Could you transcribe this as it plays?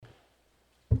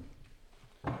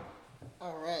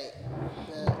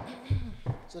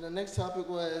So the next topic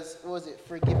was, what was it?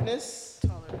 Forgiveness?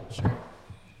 Tolerance, sure.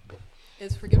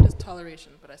 Is forgiveness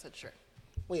toleration? But I said sure.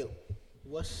 Wait,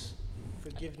 what's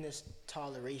forgiveness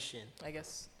toleration? I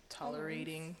guess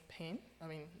tolerating pain. I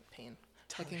mean, pain.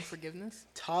 Taking forgiveness.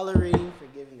 Tolerating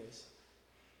forgiveness.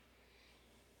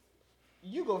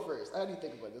 You go first. How do you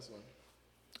think about this one?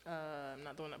 I'm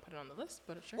not the one that put it on the list,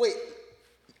 but sure. Wait,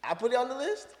 I put it on the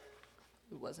list?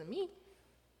 It wasn't me.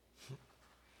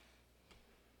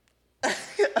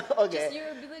 Okay. Just your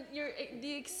ability,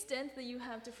 the extent that you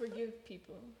have to forgive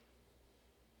people.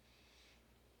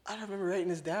 I don't remember writing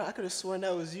this down. I could have sworn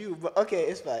that was you, but okay,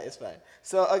 it's fine.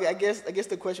 So okay, I guess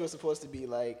the question was supposed to be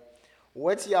like,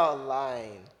 what's y'all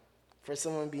line for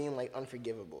someone being like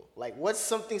unforgivable? Like, what's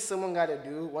something someone got to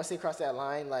do once they cross that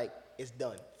line? Like, it's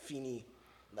done, fini.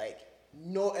 Like,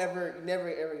 never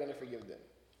ever gonna forgive them.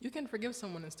 You can forgive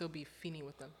someone and still be fini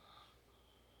with them.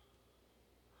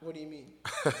 What do you mean?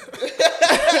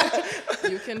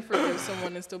 You can forgive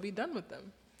someone and still be done with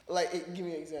them. Like, give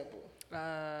me an example.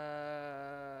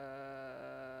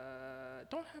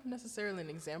 Don't have necessarily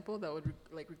an example that would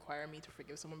require me to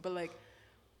forgive someone, but like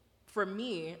for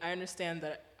me, I understand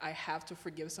that I have to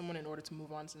forgive someone in order to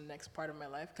move on to the next part of my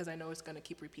life because I know it's gonna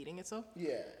keep repeating itself.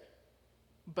 Yeah.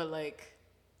 But like,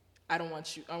 I don't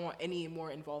want any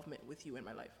more involvement with you in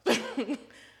my life.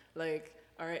 Like,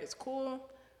 all right, it's cool,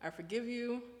 I forgive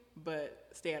you, but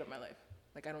stay out of my life.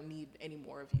 Like, I don't need any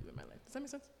more of you in my life. Does that make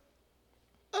sense?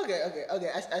 Okay.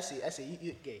 I see.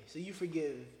 You okay? So you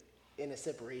forgive in a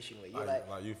separation way. You're like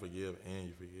you forgive and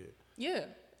you forget. Yeah.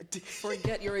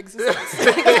 Forget your existence.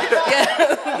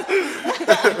 Yeah.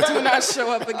 Do not show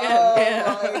up again. Oh,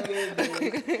 yeah. My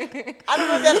goodness. I don't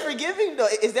know if that's forgiving though.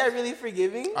 Is that really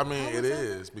forgiving? I mean, it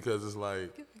is because it's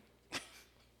like. Yeah.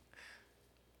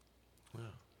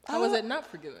 How is it not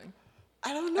forgiving?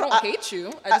 I don't know. I don't hate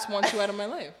you. I just want you out of my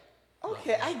life.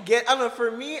 Okay, I don't know. For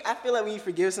me, I feel like when you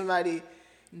forgive somebody.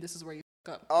 And this is where you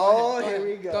fuck up. Here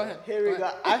we go. Go ahead. Here we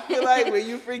go. I feel like when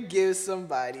you forgive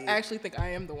somebody. I actually think I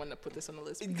am the one that put this on the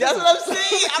list. That's what I'm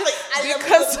saying. I'm like,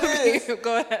 because of you.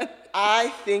 Go ahead. I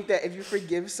think that if you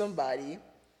forgive somebody,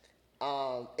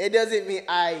 it doesn't mean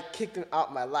I kick them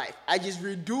out my life. I just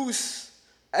reduce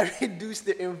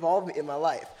their involvement in my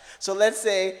life. So let's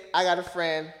say I got a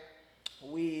friend.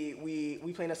 We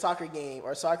playing a soccer game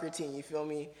or a soccer team. You feel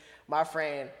me? My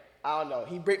friend, I don't know,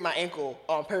 he break my ankle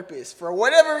on purpose for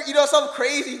whatever, some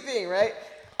crazy thing, right?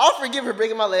 I'll forgive her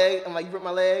breaking my leg. I'm like, you broke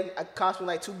my leg. It cost me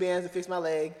like $2 to fix my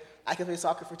leg. I can play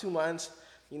soccer for 2 months.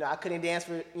 I couldn't dance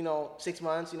for, 6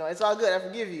 months. It's all good. I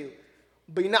forgive you.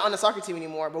 But you're not on the soccer team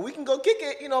anymore. But we can go kick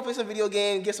it, play some video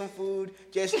game, get some food.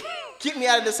 Just keep me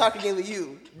out of the soccer game with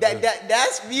you.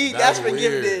 That's me. That's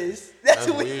forgiveness. That's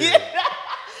weird.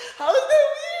 How is that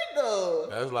weird though?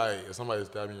 That's like if somebody's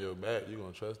stabbing your back, you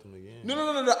gonna trust them again? No.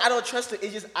 I don't trust them.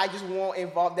 I just won't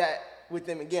involve that with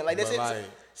them again. Like, that's it.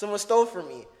 Someone stole from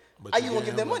me. I just won't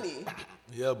give them money.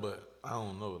 Yeah, but I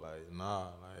don't know. Like, nah.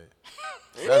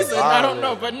 Like, that's I don't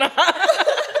know, but nah.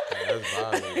 That's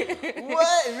violent.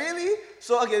 What? Really?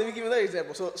 So, okay, let me give you another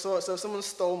example. So someone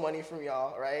stole money from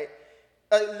y'all, right?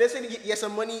 Let's say you have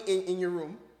some money in your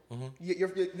room.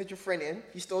 Mm-hmm. That your friend in.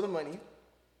 He stole the money,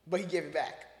 but he gave it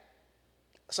back.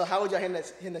 So how would y'all handle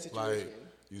that situation? Like,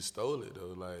 you stole it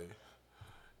though. Like,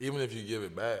 even if you give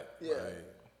it back, like,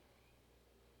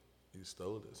 you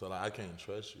stole it. So like, I can't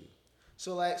trust you.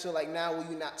 So like now, will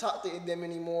you not talk to them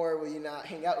anymore? Will you not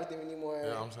hang out with them anymore?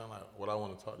 Yeah, I'm saying like, what I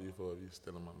want to talk to you for if you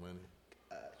stealing my money.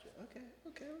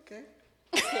 Okay.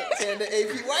 Panda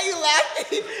AP, why are you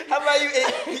laughing? How about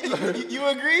you? You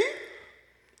agree?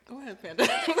 Go ahead, Panda.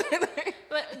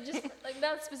 But just like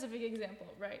that specific example,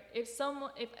 right? If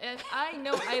I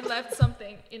know I left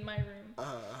something in my room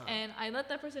and I let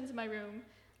that person into my room,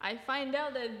 I find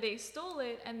out that they stole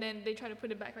it and then they try to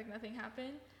put it back like nothing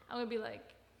happened, I'm gonna be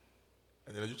like,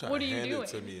 and then you try what to are you hand doing? it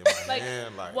to me in my like,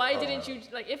 hand, like, why didn't you,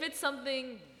 like, if it's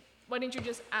something, why didn't you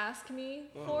just ask me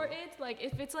for it? Like,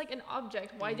 if it's like an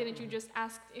object, why didn't you just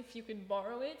ask if you could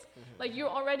borrow it? Like, you're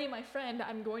already my friend,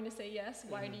 I'm going to say yes.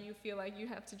 Why do you feel like you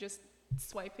have to just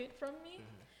swipe it from me?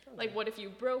 Like, what if you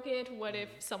broke it? What if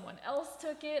someone else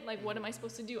took it? Like, what am I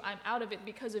supposed to do? I'm out of it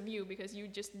because of you, because you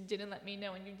just didn't let me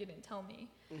know and you didn't tell me.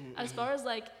 As far as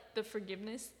like the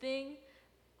forgiveness thing,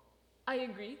 I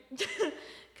agree.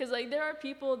 Because like there are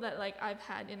people that like I've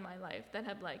had in my life that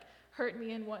have like hurt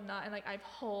me and whatnot, and like I've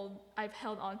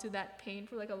held on to that pain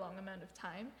for like a long amount of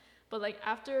time. But like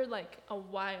after like a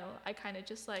while, I kind of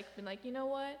just like been like, you know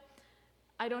what?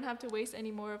 I don't have to waste any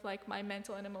more of like my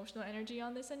mental and emotional energy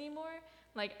on this anymore.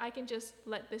 Like, I can just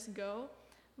let this go,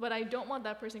 but I don't want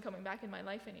that person coming back in my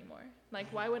life anymore. Like,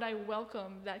 why would I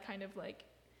welcome that kind of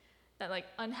that like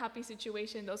unhappy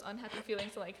situation, those unhappy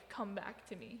feelings to like come back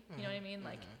to me. You know what I mean?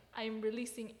 Like I'm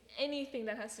releasing anything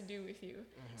that has to do with you,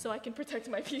 so I can protect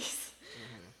my peace.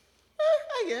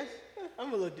 I guess I'm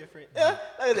a little different. Yeah,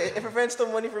 like that. If a friend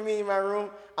stole money from me in my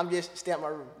room, I'm just stay at my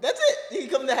room. That's it. He can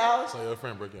come to the house. So your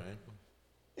friend broke your ankle?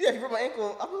 Yeah, if you broke my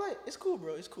ankle, I'll be like, it's cool,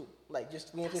 bro. It's cool. Like,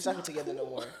 just we ain't play soccer together no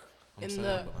more. In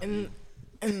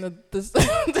the this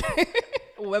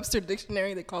Webster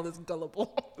dictionary, they call this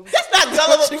gullible. That's not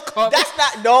gullible. That's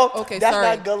not no. Okay, that's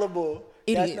sorry. Not gullible.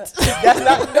 Idiot. That's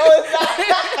not. No, it's not.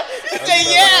 You say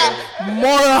yeah.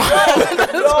 Moron.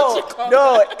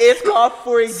 No, it's called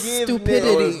forgiveness.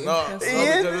 Stupidity. No,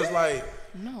 because it's like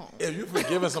if you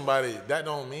forgiving somebody, that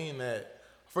don't mean that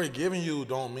forgiving you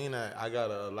don't mean that I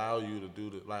gotta allow you to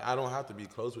do the like I don't have to be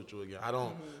close with you again. I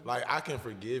don't like I can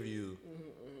forgive you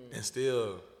and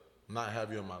still not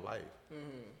have you in my life.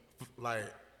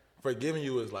 Like forgiving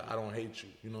you is like I don't hate you.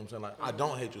 You know what I'm saying? Like I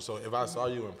don't hate you. So if I saw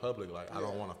you in public, like I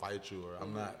don't want to fight you or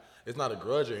I'm not. It's not a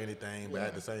grudge or anything. But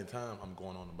at the same time, I'm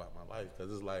going on about my life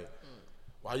because it's like,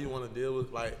 why you want to deal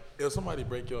with like if somebody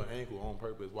break your ankle on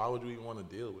purpose? Why would you even want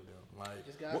to deal with them?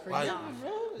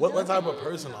 What type of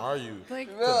person are you to break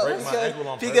my ankle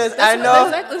on purpose? Because I know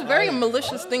it's a very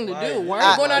malicious thing to do. Why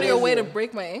are you going out of your way to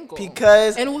break my ankle?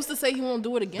 Because and who's to say he won't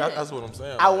do it again? That's what I'm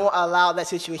saying. I won't allow that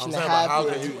situation to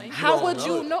happen. How would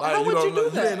you know? How would you do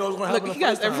that? Look, you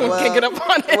guys, everyone can can't get up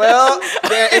on it. Well,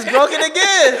 it's broken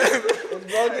again. It's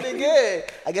broken again.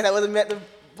 I guess I wasn't meant to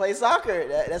play soccer.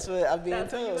 That's what I'm being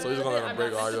told. So you're just gonna let him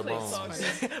break all your bones?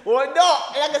 Well, no.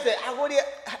 Like I said,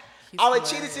 our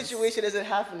cheating situation doesn't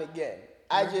happen again.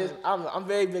 I'm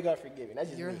very big on forgiving. That's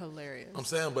just You're me. hilarious. I'm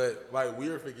saying, but like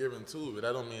we're forgiving too, but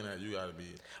that don't mean that you gotta be.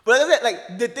 But like I said,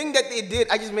 like the thing that they did,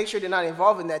 I just make sure they're not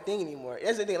involved in that thing anymore.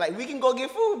 That's the thing. Like we can go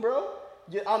get food, bro.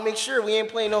 I'll make sure we ain't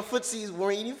playing no footsies when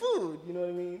we're eating food. You know what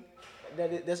I mean?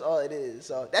 That's all it is.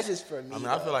 So that's just for me. I mean,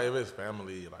 I feel like if it's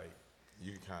family, like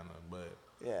you kind of, but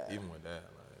even with that,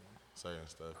 like certain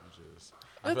stuff, you just.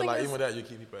 I feel like even with that, you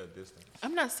keep people at a distance.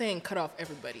 I'm not saying cut off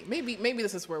everybody. Maybe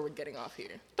this is where we're getting off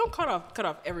here. Don't cut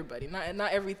off everybody.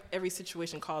 Not every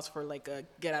situation calls for like a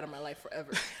get out of my life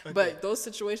forever. Okay. But those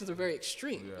situations are very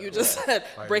extreme. You just said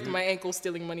like breaking my ankle,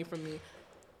 stealing money from me.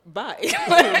 Bye.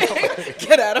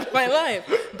 Get out of my life.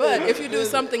 But if you do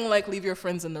something like leave your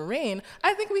friends in the rain,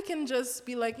 I think we can just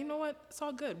be like, you know what? It's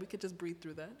all good. We could just breathe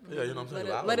through that. Yeah, you know what I'm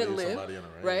saying? Let it live,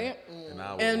 right?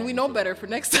 And we know better for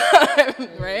next time,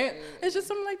 right? It's just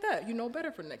something like that. You know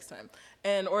better for next time.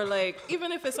 And or like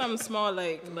even if it's something small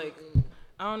like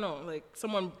I don't know, like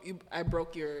I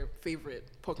broke your favorite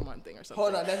Pokemon thing or something.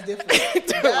 Hold on, that's different.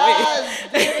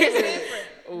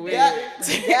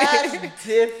 That's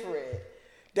different.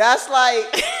 That's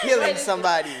like killing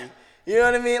somebody. You know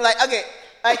what I mean? Like, okay,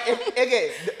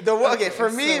 for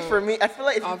me, I feel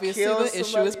like if obviously you kill the somebody,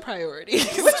 issue is priority.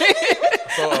 So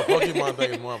a Pokemon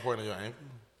thing is more important than your ankle?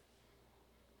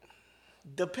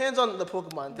 Depends on the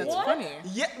Pokemon thing. That's funny.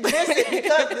 Yeah,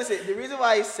 listen, the reason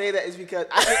why I say that is because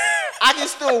I can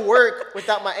still work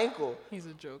without my ankle. He's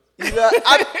a joke.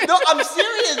 I'm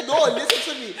serious. No,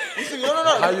 listen to me.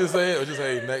 No. How you say it? Or just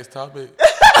say next topic?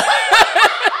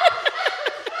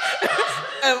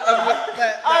 All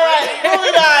right,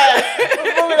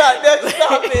 moving on. Next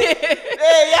topic.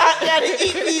 Hey, y'all gotta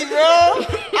eat me, bro.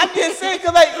 I'm just saying,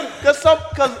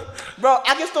 cause bro,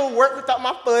 I can still work without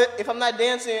my foot. If I'm not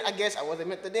dancing, I guess I wasn't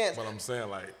meant to dance. But I'm saying,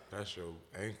 like, that's your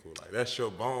ankle, like that's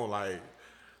your bone, like.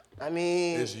 I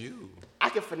mean, it's you. I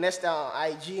can finesse down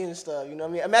IG and stuff. You know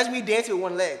what I mean? Imagine me dancing with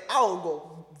one leg. I will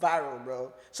go viral,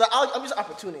 bro. So I'm just an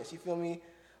opportunist. You feel me?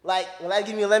 Like when I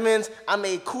give me lemons, I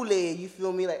made Kool-Aid. You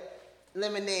feel me? Like.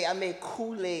 Lemonade, I made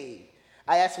Kool-Aid.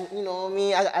 I asked, you know what I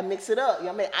mean? I mix it up.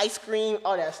 I made ice cream,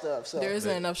 all that stuff. So there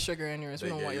isn't enough sugar in yours. We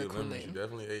don't want your Kool-Aid. You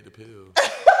definitely ate the pill.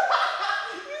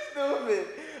 Stupid.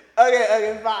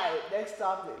 Okay, fine. Next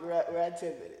topic. We're at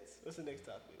 10 minutes. What's the next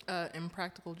topic?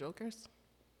 Impractical jokers.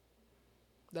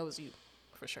 That was you,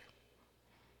 for sure.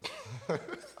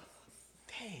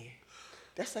 Dang.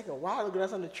 That's like a while ago.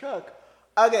 That's on the truck.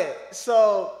 Okay,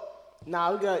 so...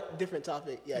 Nah, we got a different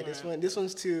topic. Yeah, this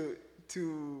one's too.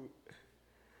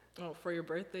 Oh, for your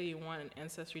birthday, you want an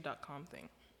Ancestry.com thing.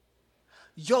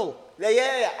 Yo,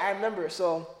 yeah, I remember.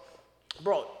 So,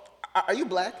 bro, are you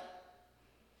black?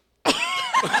 Wait,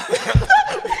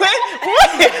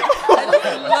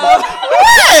 what?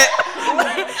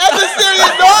 That's a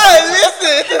serious noise.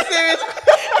 Listen, it's a serious.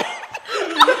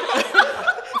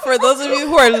 For those of you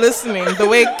who are listening, the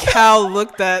way Cal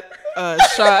looked at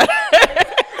Shad.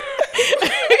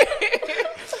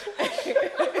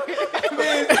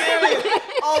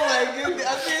 Oh my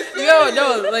goodness!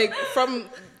 No, like from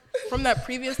from that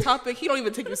previous topic, he don't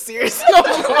even take you serious no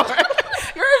more.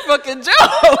 You're a fucking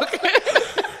joke.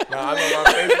 Nah, I know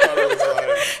my face color was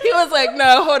like. He was like,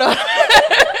 no, hold on.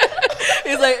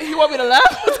 He's like, you want me to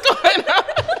laugh? What's going on?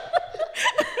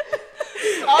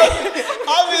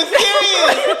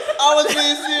 I was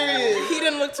being serious. He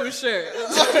didn't look too sure.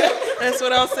 That's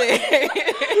what I'll say. Okay.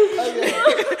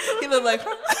 He looked like,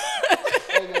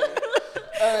 Okay.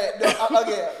 All right. No,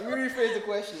 okay. Let me rephrase the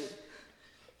question.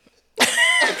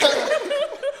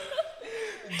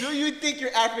 Do you think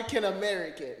you're African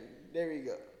American? There you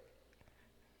go.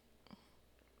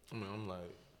 I mean, I'm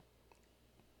like,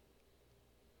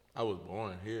 I was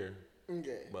born here.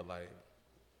 Okay. But like,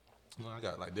 you know, I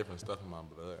got like different stuff in my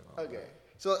blood. Okay.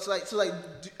 So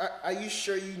are you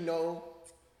sure you know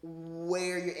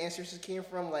where your ancestors came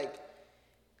from? Like,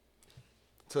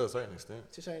 to a certain extent.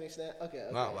 To a certain extent? Okay.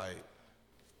 Not like,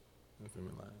 you feel me,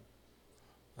 like,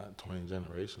 not 20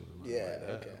 generations. Or Yeah, like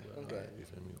that, okay. Like, you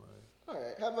feel me, like. All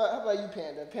right. How about you,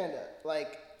 Panda? Panda,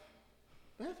 like,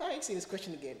 if I ain't seen this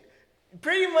question again.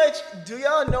 Pretty much, do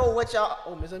y'all know what y'all?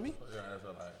 Oh, is that me? Yeah, that's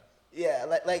what like. Yeah,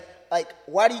 like,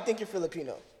 why do you think you're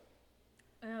Filipino?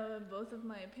 Both of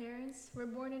my parents were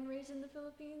born and raised in the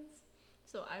Philippines,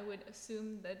 so I would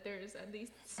assume that there's at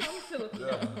least some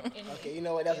Filipino in me. Okay, you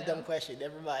know what? That's a dumb question.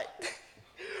 Never mind.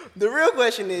 The real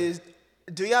question is,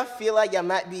 do y'all feel like y'all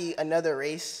might be another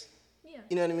race? Yeah.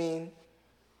 You know what I mean?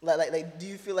 Like, do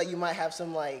you feel like you might have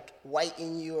some like white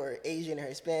in you, or Asian or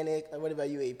Hispanic? Like, what about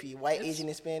you, AP? White, Asian,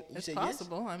 Hispanic? You it's said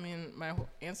possible. I mean, my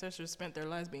ancestors spent their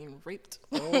lives being raped.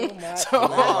 Yes? Oh my So-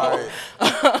 God.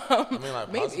 I mean,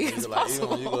 like, Maybe possibly, it's like, even possible.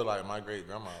 when you go to, like, my great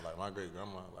grandma,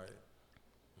 like,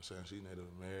 I'm saying she's Native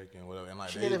American, whatever. And, like,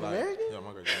 She they, Native like, American? Yeah,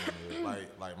 my great grandma is.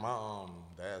 Like, my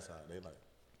dad's side, they, like,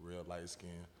 real light skin.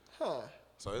 Huh.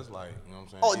 So it's like, you know what I'm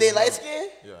saying? Oh, they Even light though- skin?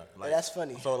 Yeah. Oh, that's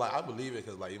funny. So, like, I believe it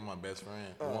because, like, even my best friend,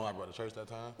 the one I brought to church that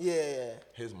time, Yeah.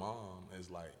 his mom is,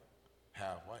 like,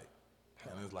 half white.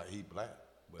 And it's like, he black,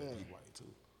 but he white, too.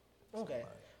 Okay. Like,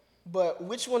 But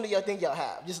which one do y'all think y'all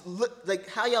have? Just look, like,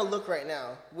 how y'all look right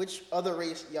now. Which other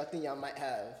race y'all think y'all might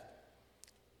have?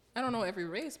 I don't know every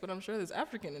race, but I'm sure there's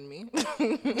African in me.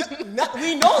 We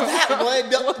know that one.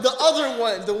 The other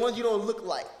ones, the ones you don't look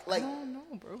like. Like, I don't know,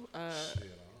 bro.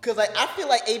 cause like I feel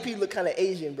like AP look kind of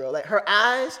Asian, bro. Like her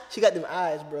eyes, she got them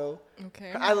eyes, bro. Okay.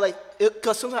 Her eyes like,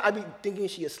 cause sometimes I be thinking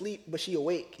she asleep, but she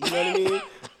awake. You know what I mean?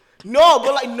 No,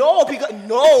 but like no, because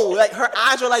no, like her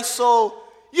eyes are like so.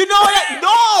 You know that?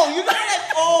 No, you know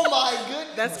that? Oh my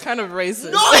goodness. That's kind of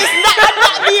racist. No, it's not. I'm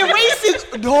not being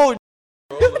racist. No.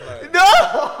 No.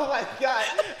 Oh my God.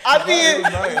 I'm being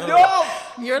no.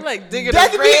 You're like digging That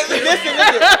a could be grave. listen.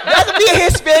 That could be a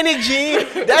Hispanic gene.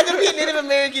 That could be a Native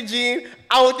American gene.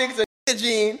 I would think it's a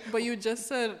gene. But you just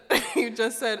said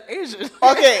Asian.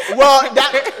 Okay, well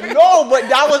but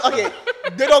that was okay.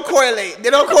 They don't correlate.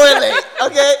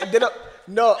 Okay, they don't.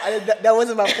 No, that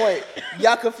wasn't my point.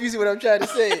 Y'all confusing what I'm trying to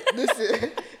say.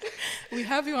 Listen. We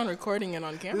have you on recording and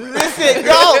on camera. Listen,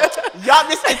 y'all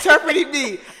misinterpreted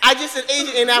me. I just said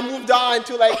Asian and I moved on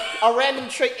to like a random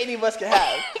trait any of us can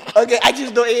have. Okay, I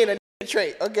just know it ain't a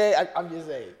trait. Okay, I'm just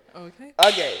saying. Okay.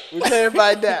 Okay, we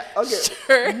clarified that. Okay,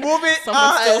 Sure. moving Someone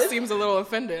on. still seems a little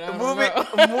offended. I don't know. Moving.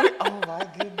 Oh my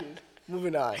goodness.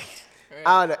 Moving on.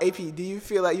 I don't know. AP, do you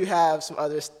feel like you have some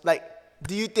others? Like,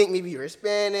 do you think maybe you're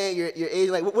Hispanic? You're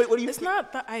Asian? Like, what do you? It's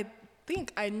not that I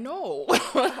think I know.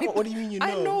 What do you mean you know?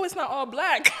 I know it's not all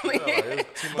black.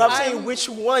 But I'm saying, which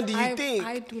one do you think?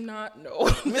 I do not know.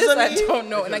 This I Amelie? don't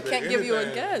know, and I Because can't give you a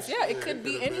anything. guess. Yeah, it Yeah, could it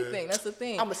be could've been. anything. That's the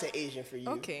thing. I'm gonna say Asian for you.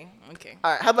 Okay.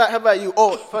 All right. How about you?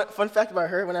 Oh, fun fact about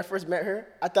her. When I first met her,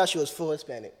 I thought she was full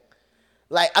Hispanic.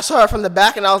 Like I saw her from the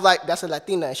back, and I was like, "That's a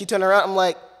Latina." And she turned around. I'm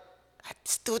like, I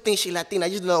still think she Latina. I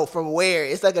just don't know from where.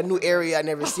 It's like a new area I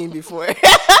never seen before. I'm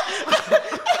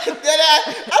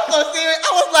so serious.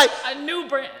 I was like, A new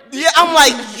brand. yeah. I'm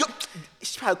like, yo,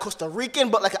 she's probably Costa Rican,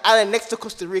 but like an island next to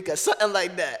Costa Rica, something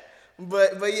like that.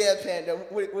 But yeah, Panda.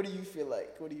 What do you feel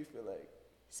like? What do you feel like?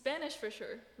 Spanish for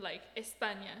sure. Like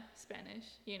España Spanish,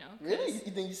 you know. 'cause Really? You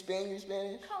think you Spanish?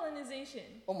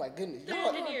 Colonization. Oh my goodness. They're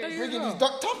Y'all engineers. bringing these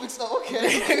dark topics up.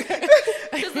 Okay.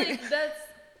 Because like that's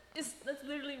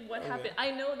literally what happened.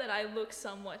 I know that I look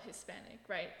somewhat Hispanic,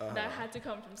 right? That had to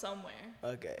come from somewhere.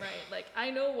 Okay. Right? Like I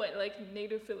know what like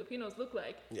native Filipinos look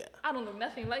like. Yeah. I don't look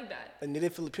nothing like that. A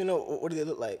native Filipino, what do they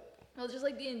look like? Well, just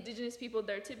like the indigenous people,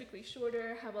 they're typically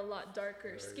shorter, have a lot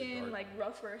darker skin, like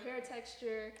rougher hair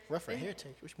texture. Rougher They- hair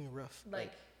texture? What you mean rough?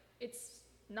 Like it's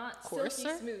not Coarser?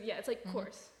 silky smooth. Yeah, it's like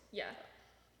coarse. Yeah.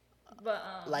 But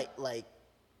Like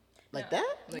no.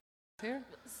 that? Hair?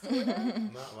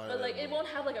 But like it won't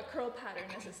have like a curl pattern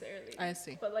necessarily. I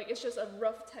see. But like it's just a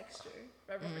rough texture,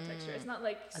 rougher texture. It's not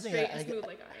like straight and smooth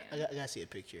like I am. I gotta see a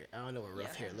picture. I don't know what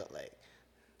rough hair look like.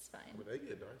 It's fine. But they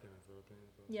get dark in the Philippines.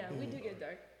 Yeah, we do get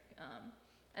dark.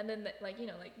 And then like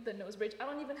like the nose bridge. I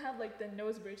don't even have like the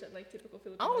nose bridge that like typical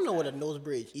Filipinos I don't know what a have. nose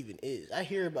bridge even is. I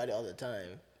hear about it all the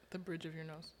time. The bridge of your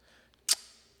nose.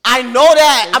 I know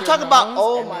that. There's I'm talking your about. nose,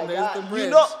 Oh and my then there's god. the You bridge.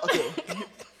 know. Okay.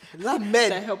 La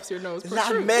med. That helps your nose La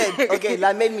protrude. med. Okay.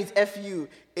 La med means F-U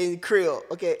in Creole.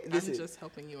 Okay. I'm Listen. just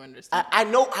helping you understand. I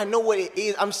know what it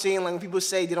is. I'm saying like when people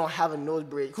say they don't have a nose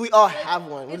bridge. We all have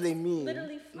one. What do they mean?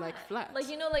 Literally flat. Like flat. Like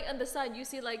like on the side you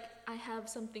see like I have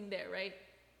something there, right?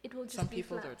 It will just Some be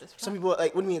people flat. are just flat. Some people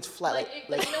like. What do you mean it's flat? Like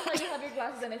you know how you have your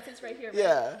glasses and it sits right here, right?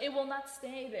 Yeah. It will not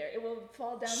stay there. It will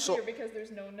fall down So- here because there's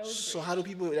no nose So bridge. how do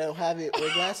people that don't have it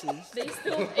wear glasses? It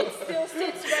still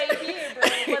sits right here, bro.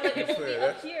 But like it will be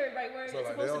up here, right where So it's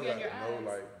like they supposed to don't be on got your no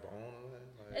eyes. like bone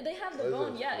on it. And they have the it's bone,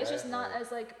 just yeah. It's flat, just not like-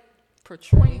 as like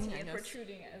Protruding, pointy I and guess.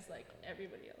 protruding as like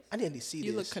everybody else. I didn't see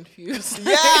You this. look confused.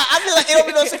 Yeah, I feel like it don't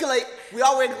be no second. Like we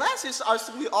all wear glasses,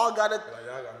 so we all gotta. Like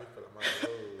y'all got me for my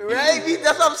nose. Right?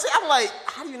 That's what I'm saying. I'm like,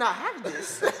 how do you not have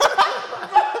this?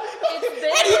 It's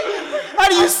there. How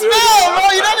do you smell,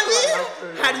 bro? You know what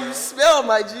I mean? How do you smell,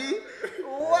 my G?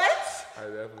 What? I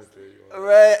definitely feel you. on that.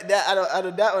 Right? That I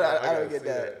don't. That one, I gotta don't get see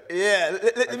that. that. Yeah.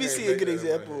 Let I me can't see a make good that in my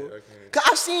example. head. I can't. Cause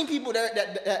I've seen people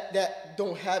that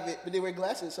don't have it, but they wear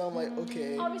glasses. So I'm like,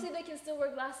 okay. Obviously, they can still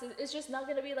wear glasses. It's just not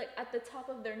gonna be like at the top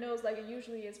of their nose like it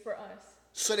usually is for us.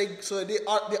 So they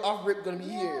off rip gonna be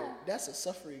here. Yeah. That's a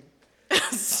suffering.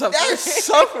 Something. That's Yeah,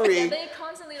 suffering. they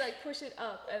constantly like push it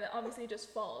up, and obviously it just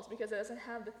falls because it doesn't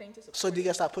have the thing to support. So they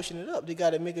gotta stop pushing it up. They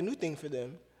gotta make a new thing for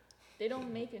them. They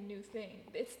don't make a new thing.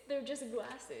 They're just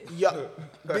glasses. Yo,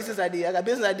 business idea. I got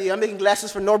business idea. I'm making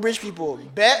glasses for no bridge people.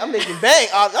 Bet I'm making bank.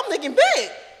 I'm making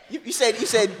bank. You said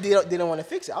they don't want to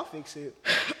fix it. I'll fix it.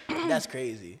 That's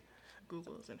crazy.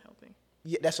 Google isn't helping.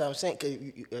 Yeah, that's what I'm saying. 'Cause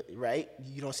right?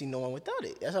 You don't see no one without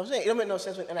it. That's what I'm saying. It don't make no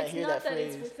sense when I It's hear not that that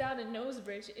phrase. it's without a nose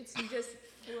bridge. It's just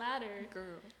flatter.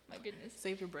 Girl, My goodness.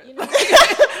 save your breath. You know,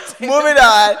 Moving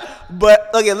on. But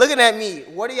okay, looking at me.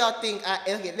 What do y'all think?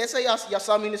 Okay, let's say y'all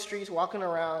saw me in the streets walking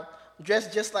around,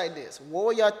 dressed just like this. What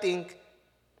would y'all think?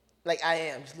 Like I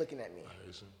am, just looking at me.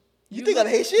 Haitian. You think I'm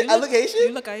Haitian? I look Haitian?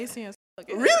 You look Haitian. as fuck.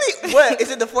 Really? What?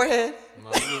 Is it the forehead? No,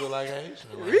 you look like Haitian.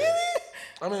 Like, Really?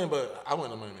 I mean, but I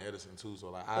went to Miami Edison too, so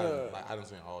like I done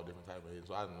seen all different type of Haitian,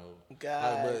 so I don't know.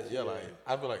 God, But yeah, like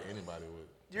I feel like anybody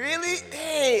would. Really?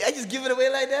 Dang, I just give it away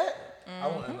like that? I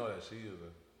want to know that she is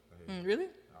a Haitian. Really?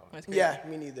 That's crazy. Yeah,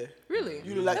 me neither. Really?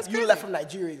 You look like That's you look like from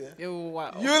Nigeria. Yo,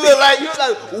 wow. You look like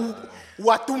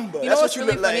Watumba. You know That's what's what you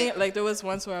really look funny? like. Like there was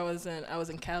once where I was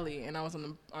in Cali and I was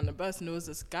on the bus and there was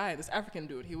this guy, this African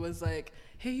dude. He was like,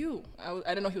 "Hey you," I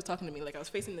didn't know he was talking to me. Like I was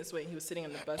facing this way and he was sitting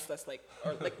on the bus that's like,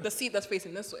 or like the seat that's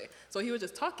facing this way. So he was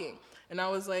just talking and I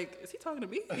was like, "Is he talking to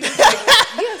me?" He was like,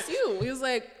 "Yes, you." He was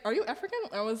like, "Are you African?"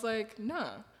 I was like,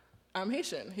 "Nah, I'm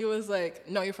Haitian." He was like,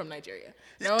 "No, you're from Nigeria."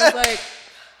 And I was like,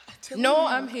 "No,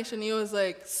 I'm Haitian." He was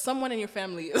like, "Someone in your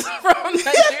family is from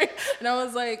Nigeria." And I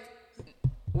was like,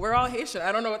 "We're all Haitian.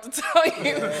 I don't know what to tell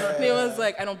you." And he was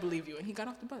like, "I don't believe you." And he got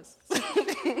off the bus. That's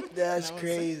And I was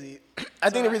crazy. I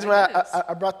think So the reason I why guess.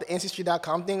 I brought the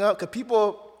Ancestry.com thing up, because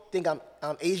people think I'm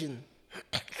Asian.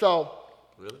 So,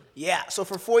 Really? yeah. So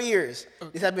for 4 years,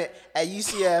 this happened at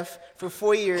UCF for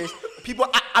 4 years. People,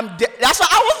 that's why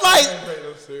I was like,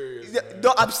 I'm serious.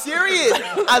 no, I'm serious.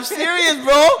 I'm serious,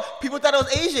 bro. People thought I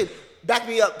was Asian. Back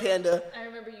me up, Panda. I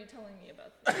remember you telling me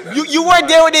about this. You weren't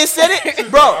there when they said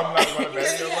it, bro. I'm not gonna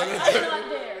back your money. I'm not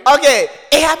there. Okay,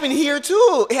 it happened here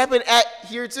too. It happened at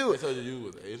here too. They told you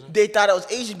was Asian. They thought I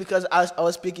was Asian because I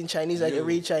was speaking Chinese. I could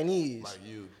read Chinese. Like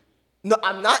you. No,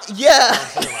 I'm not. Yeah.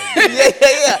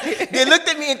 yeah. They looked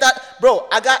at me and thought, bro,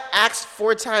 I got asked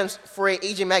 4 times for an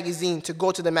Asian magazine to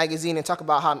go to the magazine and talk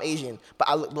about how I'm Asian, but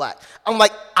I look black. I'm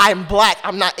like, I'm black.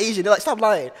 I'm not Asian. They're like, stop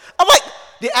lying. I'm like,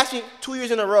 they asked me 2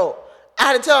 years in a row. I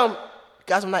had to tell them,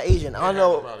 guys, I'm not Asian. I don't They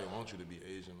know. probably want you to be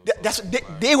Asian. Or That's something.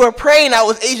 they were praying I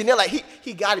was Asian. They're like,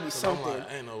 he got to be I'm something.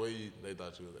 like, ain't no way they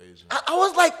thought you was Asian. I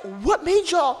was like, what made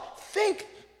y'all think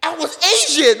I was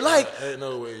Asian? Like, Ain't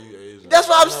no way you Asian. that's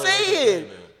what I'm No way they saying.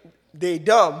 that. They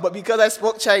dumb, but because I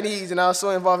spoke Chinese and I was so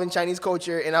involved in Chinese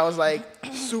culture and I was like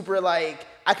super like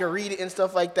I could read it and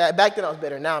stuff like that. Back then I was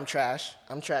better. Now I'm trash.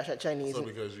 I'm trash at Chinese. So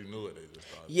because you knew it, they just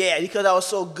thought. Yeah, because I was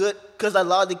so good. Because a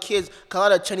lot of the kids, a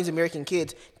lot of Chinese American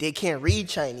kids, they can't read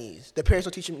Chinese. Their parents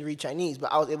don't teach them to read Chinese,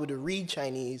 but I was able to read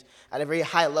Chinese at a very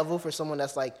high level for someone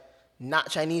that's like not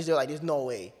Chinese, they're like, there's no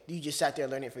way. You just sat there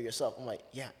and learned it for yourself. I'm like,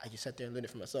 yeah, I just sat there and learned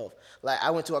it for myself. Like, I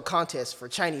went to a contest for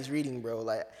Chinese reading, bro.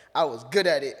 Like, I was good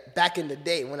at it back in the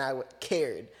day when I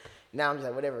cared. Now I'm just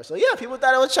like, whatever. So, yeah, people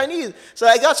thought I was Chinese. So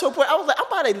I got to a point, I was like, I'm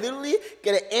about to literally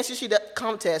get an Ancestry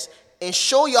contest and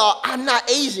show y'all I'm not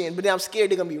Asian, but then I'm scared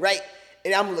they're going to be right.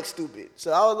 And I'm gonna look stupid.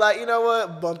 So I was like, you know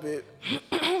what? Bump it.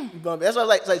 Bump it. That's why I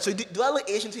was like, so do I look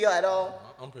Asian to y'all at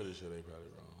all? I'm pretty sure they probably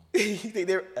wrong. You think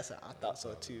they're? I thought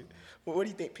so too. But what do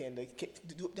you think, Panda?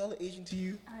 Do I look Asian to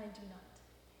you? I do not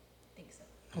think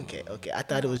so. Okay. I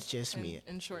thought it was just me.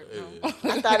 In short, no.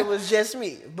 I thought it was just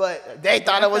me, but they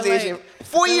thought I was Asian.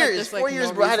 4 years, 4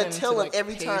 years, bro. I had to tell them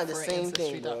every time the same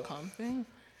thing, bro.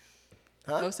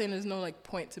 Huh? I was saying there's no like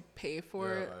point to pay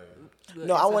for it.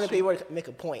 No, I want to pay for it to make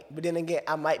a point, but then again,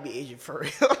 I might be Asian for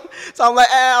real. So I'm like,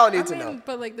 I don't need to know.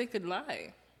 But like they could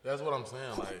lie. That's what I'm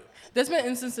saying. Like, there's been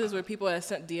instances where people have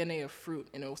sent DNA of fruit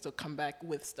and it will still come back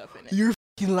with stuff in it. You're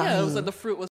fucking lying. Yeah, it was like the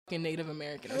fruit was fucking Native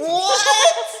American. Or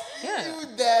what? Yeah.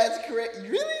 Dude, that's correct.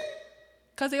 Really?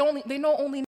 Because they know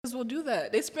only niggas will do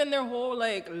that. They spend their whole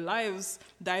like lives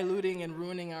diluting and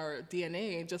ruining our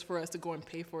DNA just for us to go and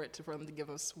pay for it for them to give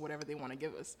us whatever they want to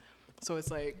give us. So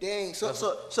it's like, dang. So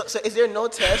is there no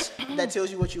test that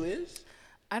tells you what you is?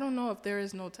 I don't know if there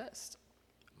is no test.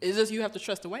 It's just you have to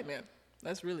trust the white man.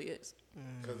 That's really it.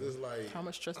 Because it's like, how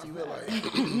much trust do you feel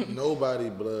have? Like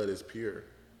nobody blood is pure.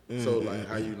 So like,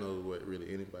 how you know what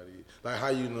really anybody? Like, how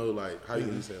you know like how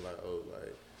you say like, oh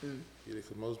like. Yeah,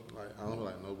 cause most like I don't feel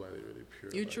like nobody really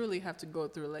pure. You like, truly have to go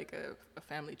through like a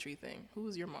family tree thing. Who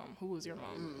was your mom? Who was your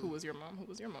mom? Who was your mom? Who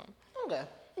was your mom?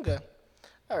 Okay.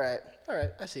 All right.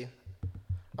 I see.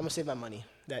 I'm gonna save my money.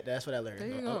 That's what I learned. There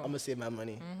you I'm go. gonna save my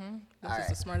money. This is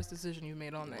the smartest decision you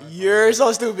made all night. You're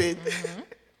so stupid.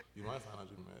 You might find out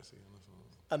you're Mexican.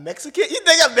 A Mexican? You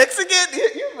think I'm Mexican?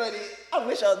 You're funny. I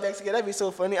wish I was Mexican. That'd be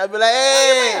so funny. I'd be like,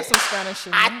 hey, have some Spanish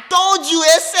in I told you.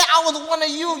 It said I was one of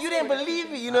you. You didn't believe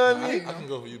me. You know what I mean? I can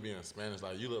go for you being Spanish.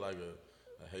 Like you look like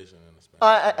a Haitian and a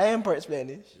Spanish. I am part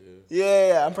Spanish.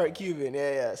 Yeah, I'm part Cuban.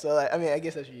 Yeah. So like, I mean, I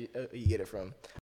guess that's where you get it from.